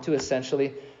down to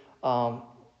essentially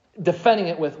defending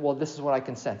it with, well, this is what I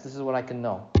can sense, this is what I can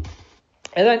know.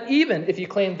 And then even if you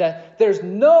claim that there's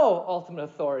no ultimate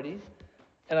authority,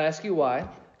 and I ask you why,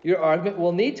 your argument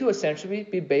will need to essentially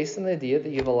be based on the idea that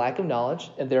you have a lack of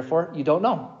knowledge, and therefore you don't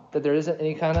know that there isn't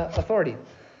any kind of authority,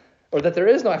 or that there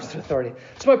is no absolute authority.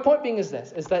 So my point being is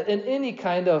this, is that in any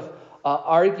kind of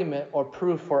argument or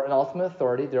proof for an ultimate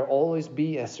authority, there will always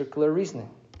be a circular reasoning.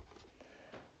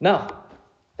 Now,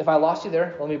 if I lost you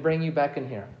there, let me bring you back in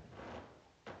here.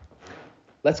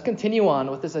 Let's continue on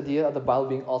with this idea of the Bible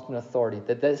being ultimate authority,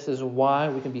 that this is why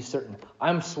we can be certain.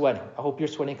 I'm sweating. I hope you're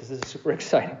sweating because this is super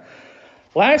exciting.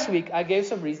 Last week, I gave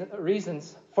some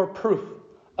reasons for proof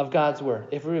of God's Word,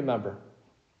 if you remember.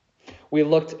 We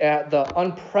looked at the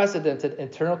unprecedented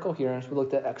internal coherence. We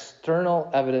looked at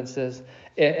external evidences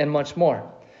and much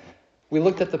more. We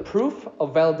looked at the proof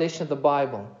of validation of the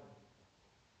Bible.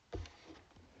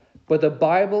 But the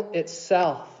Bible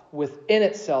itself, within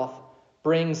itself,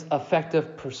 brings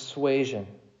effective persuasion.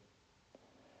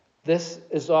 This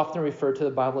is often referred to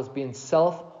the Bible as being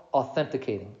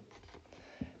self-authenticating.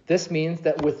 This means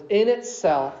that within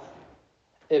itself,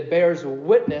 it bears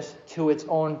witness to its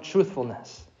own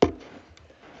truthfulness.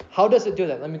 How does it do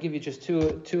that? Let me give you just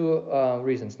two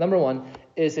reasons. Number one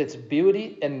is its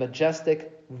beauty and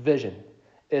majestic vision.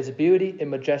 Its beauty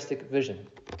and majestic vision.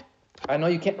 I know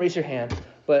you can't raise your hand,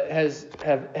 but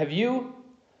have you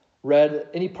read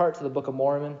any parts of the Book of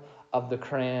Mormon, of the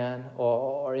Quran,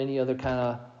 or any other kind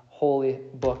of holy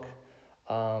book?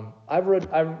 I've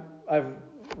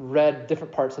read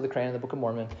different parts of the Quran and the Book of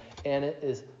Mormon, and it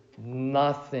is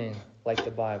nothing like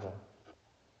the Bible.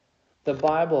 The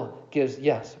Bible gives,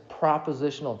 yes,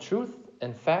 propositional truth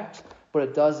and facts, but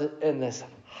it does it in this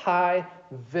high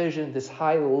vision, this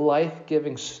high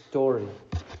life-giving story.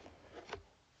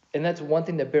 And that's one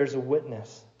thing that bears a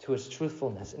witness to its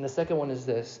truthfulness. And the second one is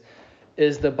this,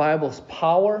 is the Bible's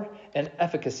power and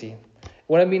efficacy.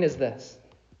 What I mean is this.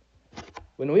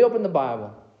 When we open the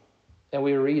Bible and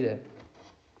we read it,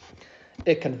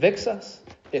 it convicts us,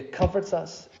 it comforts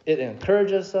us, it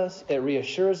encourages us, it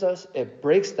reassures us, it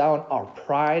breaks down our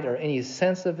pride or any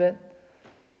sense of it,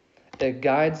 it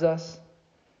guides us,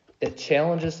 it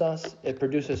challenges us, it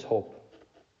produces hope.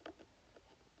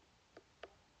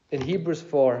 In Hebrews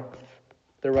 4,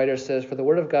 the writer says, "For the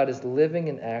word of God is living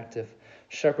and active,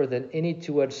 sharper than any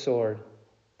two-edged sword,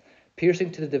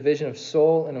 piercing to the division of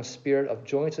soul and of spirit, of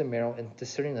joints and marrow, and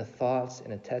discerning the thoughts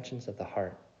and intentions of the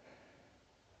heart."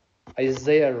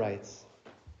 Isaiah writes,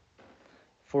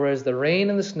 "For as the rain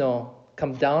and the snow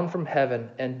come down from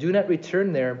heaven, and do not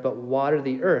return there, but water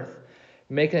the earth,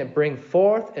 making it bring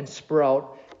forth and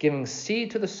sprout, giving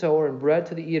seed to the sower and bread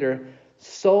to the eater,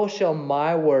 so shall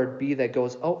my word be that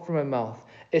goes out from my mouth.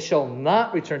 It shall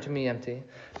not return to me empty,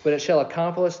 but it shall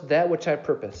accomplish that which I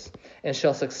purpose, and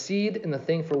shall succeed in the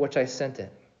thing for which I sent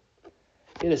it."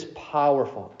 It is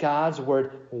powerful. God's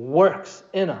word works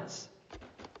in us.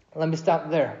 Let me stop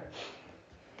there.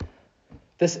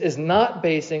 This is not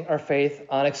basing our faith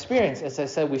on experience, as I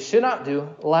said we should not do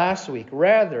last week.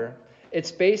 Rather,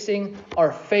 it's basing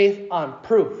our faith on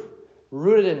proof,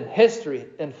 rooted in history,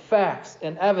 in facts,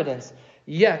 and evidence,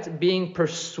 yet being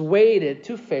persuaded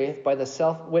to faith by the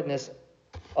self-witness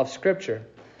of Scripture.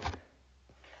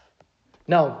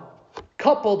 Now,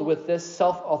 coupled with this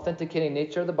self-authenticating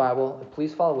nature of the Bible, and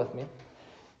please follow with me,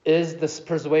 is this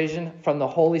persuasion from the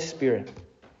Holy Spirit.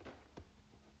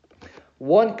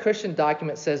 One Christian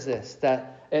document says this,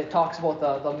 that it talks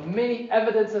about the many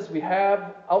evidences we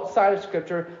have outside of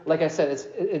Scripture. Like I said, it's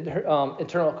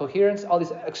internal coherence, all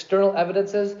these external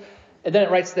evidences. And then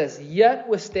it writes this, yet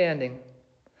withstanding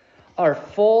our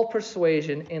full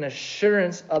persuasion and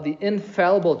assurance of the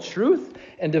infallible truth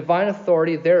and divine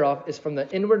authority thereof is from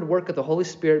the inward work of the Holy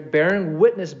Spirit, bearing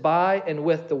witness by and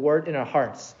with the word in our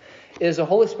hearts. It is the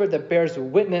Holy Spirit that bears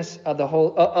witness of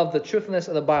the truthfulness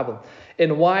of the Bible.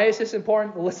 And why is this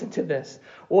important? Listen to this.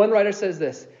 One writer says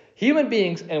this, human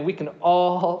beings, and we can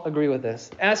all agree with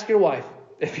this, ask your wife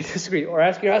if you disagree, or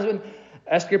ask your husband,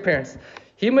 ask your parents.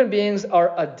 Human beings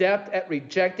are adept at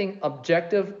rejecting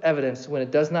objective evidence when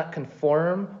it does not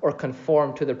conform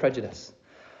to their prejudice,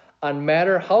 no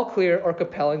matter how clear or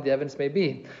compelling the evidence may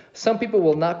be. Some people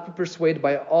will not be persuaded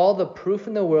by all the proof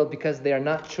in the world because they are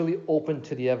not truly open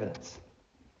to the evidence.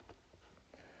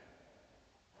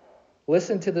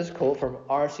 Listen to this quote from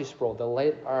R.C. Sproul, the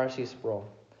late R.C. Sproul.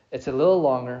 It's a little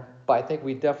longer, but I think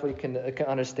we definitely can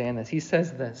understand this. He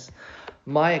says this,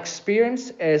 my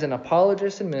experience as an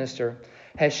apologist and minister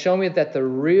has shown me that the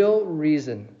real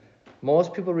reason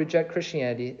most people reject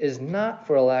Christianity is not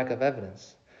for a lack of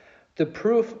evidence. The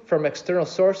proof from external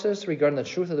sources regarding the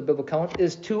truth of the biblical account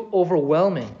is too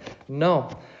overwhelming. No,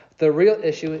 the real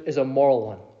issue is a moral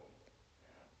one.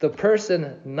 The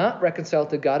person not reconciled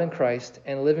to God in Christ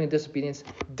and living in disobedience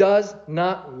does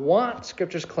not want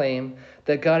Scripture's claim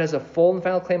that God has a full and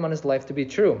final claim on his life to be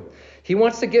true. He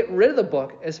wants to get rid of the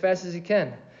book as fast as he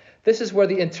can. This is where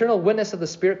the internal witness of the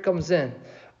Spirit comes in.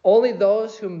 Only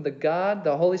those whom the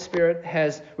Holy Spirit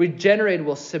has regenerated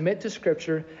will submit to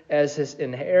Scripture as his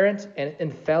inherent and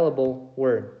infallible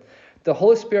word. The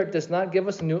Holy Spirit does not give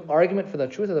us a new argument for the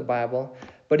truth of the Bible,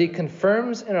 but he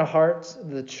confirms in our hearts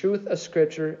the truth of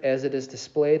Scripture as it is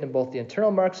displayed in both the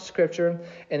internal marks of Scripture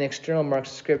and the external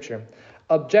marks of Scripture.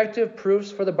 Objective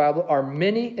proofs for the Bible are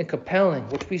many and compelling,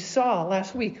 which we saw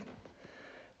last week.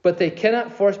 But they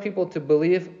cannot force people to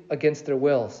believe against their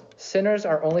wills. Sinners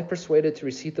are only persuaded to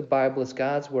receive the Bible as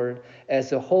God's word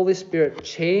as the Holy Spirit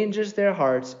changes their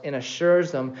hearts and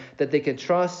assures them that they can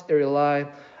trust and rely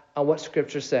on what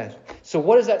Scripture says. So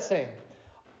what is that saying?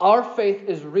 Our faith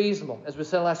is reasonable, as we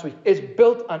said last week. It's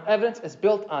built on evidence. It's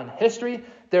built on history.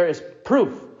 There is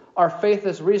proof. Our faith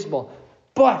is reasonable.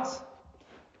 But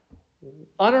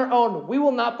on our own, we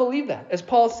will not believe that. As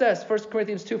Paul says, 1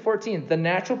 Corinthians 2:14, the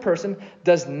natural person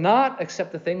does not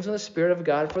accept the things of the Spirit of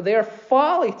God, for they are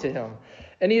folly to him,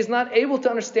 and he is not able to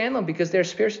understand them because they are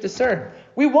spiritually discerned.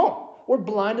 We won't. We're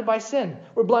blinded by sin.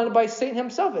 We're blinded by Satan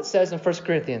himself, it says in 1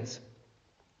 Corinthians.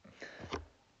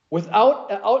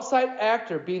 Without an outside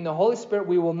actor being the Holy Spirit,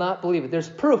 we will not believe it. There's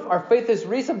proof. Our faith is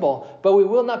reasonable, but we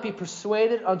will not be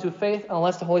persuaded unto faith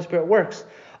unless the Holy Spirit works.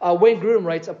 Wayne Grudem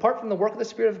writes, apart from the work of the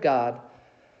Spirit of God,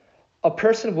 a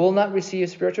person will not receive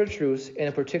spiritual truths, and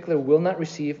in particular will not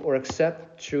receive or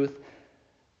accept truth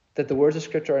that the words of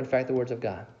Scripture are in fact the words of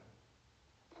God.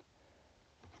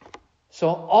 So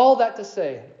all that to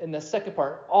say, in the second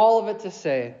part, all of it to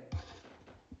say,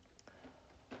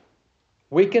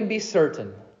 we can be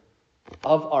certain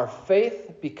of our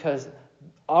faith because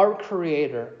our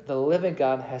Creator, the living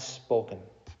God, has spoken.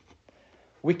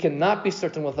 We cannot be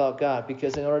certain without God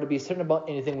because in order to be certain about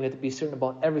anything, we have to be certain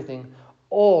about everything,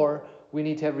 or we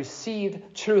need to have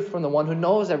received truth from the one who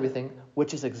knows everything,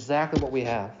 which is exactly what we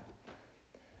have.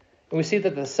 And we see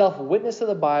that the self-witness of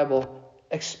the Bible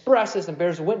expresses and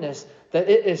bears witness that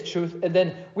it is truth, and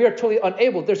then we are totally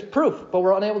unable. There's proof, but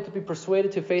we're unable to be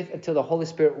persuaded to faith until the Holy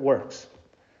Spirit works.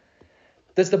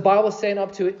 Does the Bible stand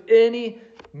up to any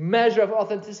measure of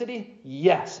authenticity?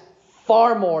 Yes.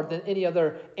 Far more than any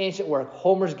other ancient work.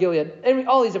 Homer's Gilead,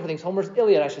 all these different things. Homer's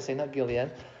Iliad, I should say, not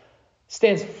Gilead,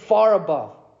 stands far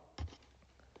above.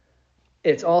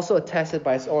 It's also attested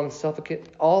by its own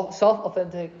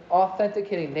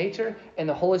self-authenticating nature and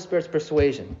the Holy Spirit's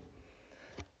persuasion.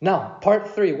 Now, part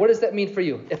 3. What does that mean for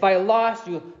you? If I lost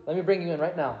you, let me bring you in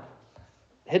right now.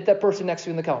 Hit that person next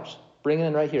to you on the couch. Bring it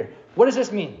in right here. What does this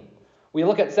mean? We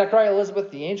look at Zechariah,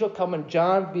 Elizabeth, the angel coming,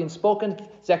 John being spoken.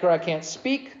 Zechariah can't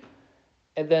speak.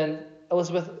 And then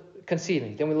Elizabeth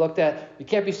conceiving. Then we looked at, you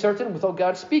can't be certain without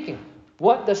God speaking.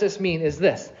 What does this mean is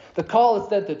this. The call is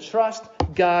then to trust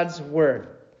God's word.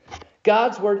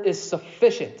 God's word is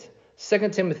sufficient. 2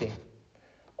 Timothy.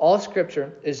 All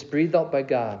scripture is breathed out by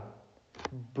God.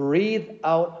 Breathed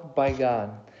out by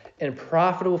God. And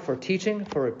profitable for teaching,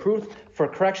 for reproof, for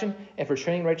correction, and for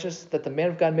training in righteousness, that the man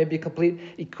of God may be complete,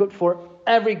 equipped for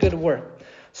every good work.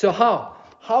 So how?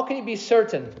 How can you be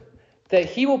certain that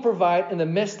he will provide in the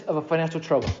midst of a financial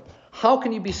trouble? How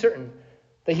can you be certain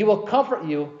that he will comfort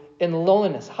you in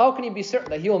loneliness? How can you be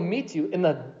certain that he will meet you in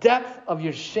the depth of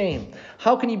your shame?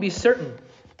 How can you be certain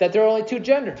that there are only two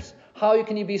genders? How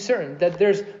can you be certain that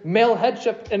there's male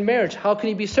headship in marriage? How can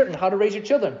you be certain how to raise your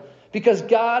children? Because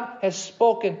God has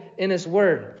spoken in his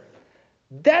word.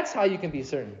 That's how you can be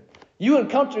certain. You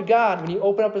encounter God when you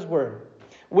open up his word.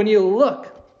 When you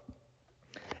look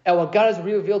at what God has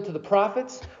revealed to the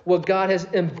prophets, what God has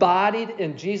embodied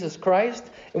in Jesus Christ,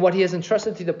 and what he has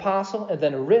entrusted to the apostle, and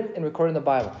then written and recorded in the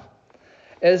Bible.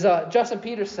 As Justin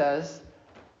Peters says,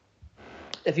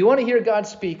 if you want to hear God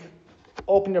speak,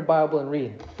 open your Bible and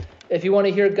read. If you want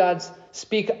to hear God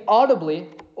speak audibly,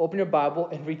 open your Bible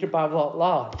and read your Bible out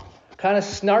loud. Kind of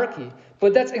snarky,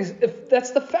 but that's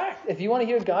the fact. If you want to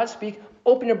hear God speak,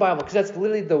 open your Bible, because that's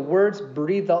literally the words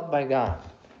breathed out by God.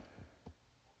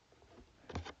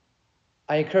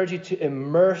 I encourage you to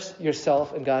immerse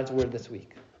yourself in God's word this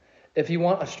week. If you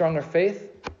want a stronger faith,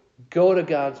 go to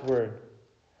God's word.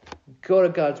 Go to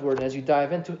God's word, and as you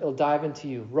dive into it, it'll dive into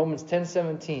you. Romans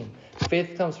 10:17.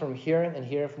 Faith comes from hearing, and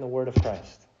hearing from the word of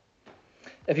Christ.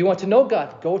 If you want to know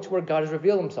God, go to where God has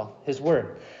revealed himself, his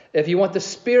word. If you want the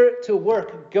Spirit to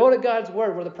work, go to God's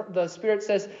word, where the Spirit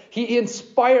says he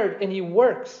inspired and he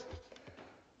works.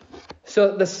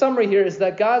 So the summary here is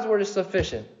that God's word is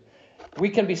sufficient. We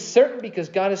can be certain because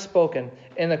God has spoken,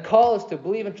 and the call is to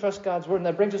believe and trust God's word. And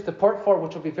that brings us to part 4,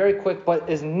 which will be very quick, but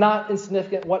is not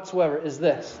insignificant whatsoever, is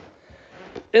this.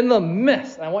 In the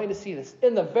midst, and I want you to see this,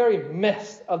 in the very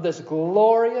midst of this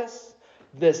glorious,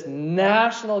 this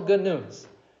national good news,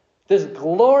 this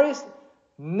glorious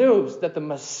news that the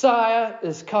Messiah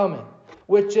is coming,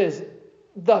 which is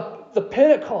the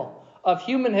pinnacle of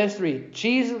human history.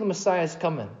 Jesus the Messiah is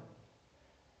coming.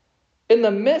 In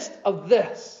the midst of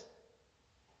this,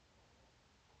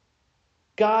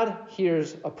 God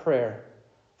hears a prayer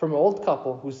from an old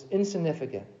couple who's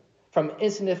insignificant, from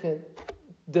insignificant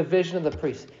division of the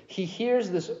priest. He hears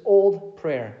this old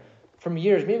prayer from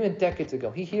years, maybe even decades ago.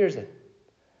 He hears it.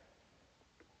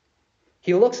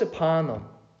 He looks upon them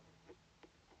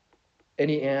and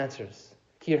he answers.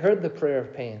 He heard the prayer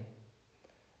of pain.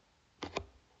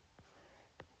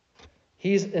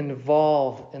 He's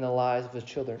involved in the lives of his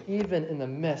children. Even in the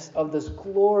midst of this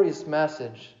glorious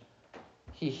message,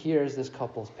 he hears this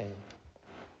couple's pain.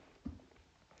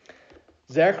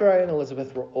 Zechariah and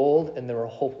Elizabeth were old and they were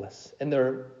hopeless. And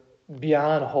they're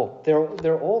beyond hope.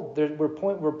 They're old.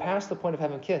 We're past the point of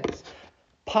having kids.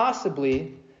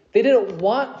 Possibly, they didn't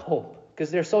want hope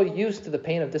because they're so used to the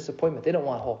pain of disappointment. They don't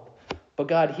want hope. But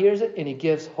God hears it and he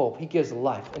gives hope. He gives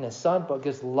life in his son, but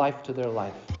gives life to their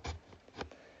life.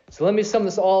 So let me sum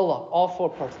this all up, all 4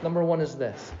 parts. Number 1 is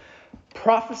this.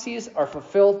 Prophecies are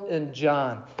fulfilled in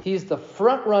John. He's the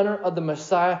front runner of the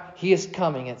Messiah. He is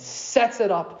coming. It sets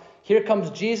it up. Here comes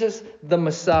Jesus, the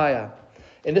Messiah.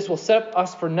 And this will set up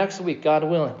us for next week, God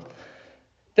willing.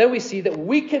 Then we see that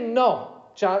we can know.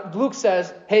 Luke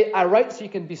says, hey, I write so you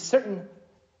can be certain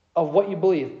of what you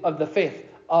believe, of the faith,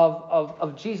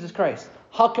 of Jesus Christ.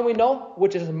 How can we know?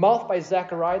 Which is mouthed by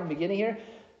Zechariah in the beginning here.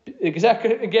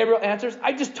 Gabriel answers,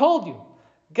 I just told you.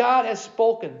 God has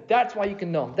spoken. That's why you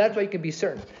can know. That's why you can be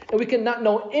certain. And we cannot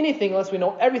know anything unless we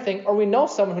know everything, or we know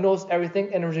someone who knows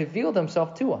everything and has revealed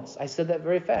himself to us. I said that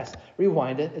very fast.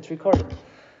 Rewind it. It's recorded.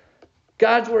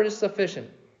 God's word is sufficient.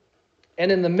 And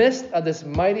in the midst of this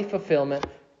mighty fulfillment,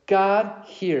 God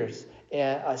hears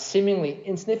a seemingly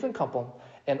insignificant couple,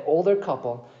 an older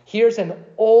couple, hears an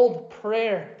old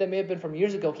prayer that may have been from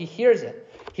years ago. He hears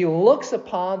it. He looks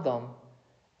upon them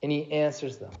and he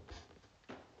answers them.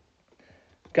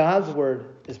 God's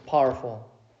word is powerful.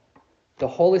 The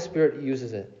Holy Spirit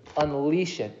uses it.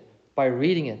 Unleash it by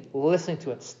reading it, listening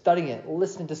to it, studying it,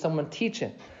 listening to someone teach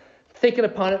it, thinking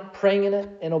upon it, praying in it,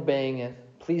 and obeying it.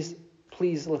 Please,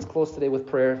 let's close today with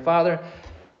prayer. Father,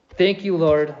 thank you,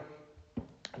 Lord,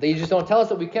 that you just don't tell us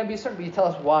that we can be certain, but you tell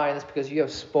us why, and that's because you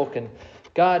have spoken.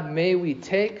 God, may we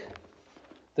take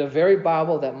the very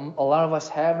Bible that a lot of us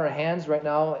have in our hands right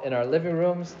now in our living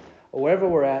rooms or wherever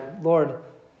we're at. Lord,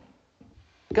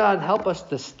 God, help us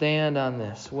to stand on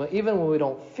this. Even when we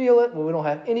don't feel it, when we don't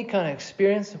have any kind of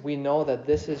experience, we know that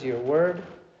this is your word.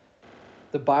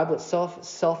 The Bible itself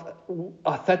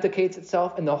self-authenticates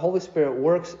itself, and the Holy Spirit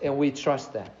works, and we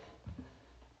trust that.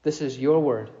 This is your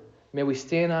word. May we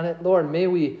stand on it. Lord, may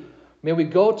we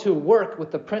go to work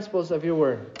with the principles of your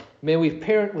word. May we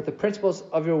parent with the principles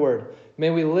of your word. May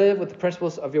we live with the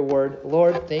principles of your word.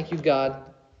 Lord, thank you, God.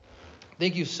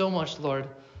 Thank you so much, Lord.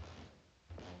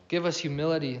 Give us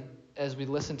humility as we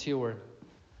listen to your word.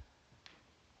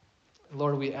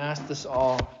 Lord, we ask this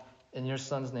all in your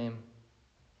Son's name.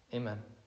 Amen.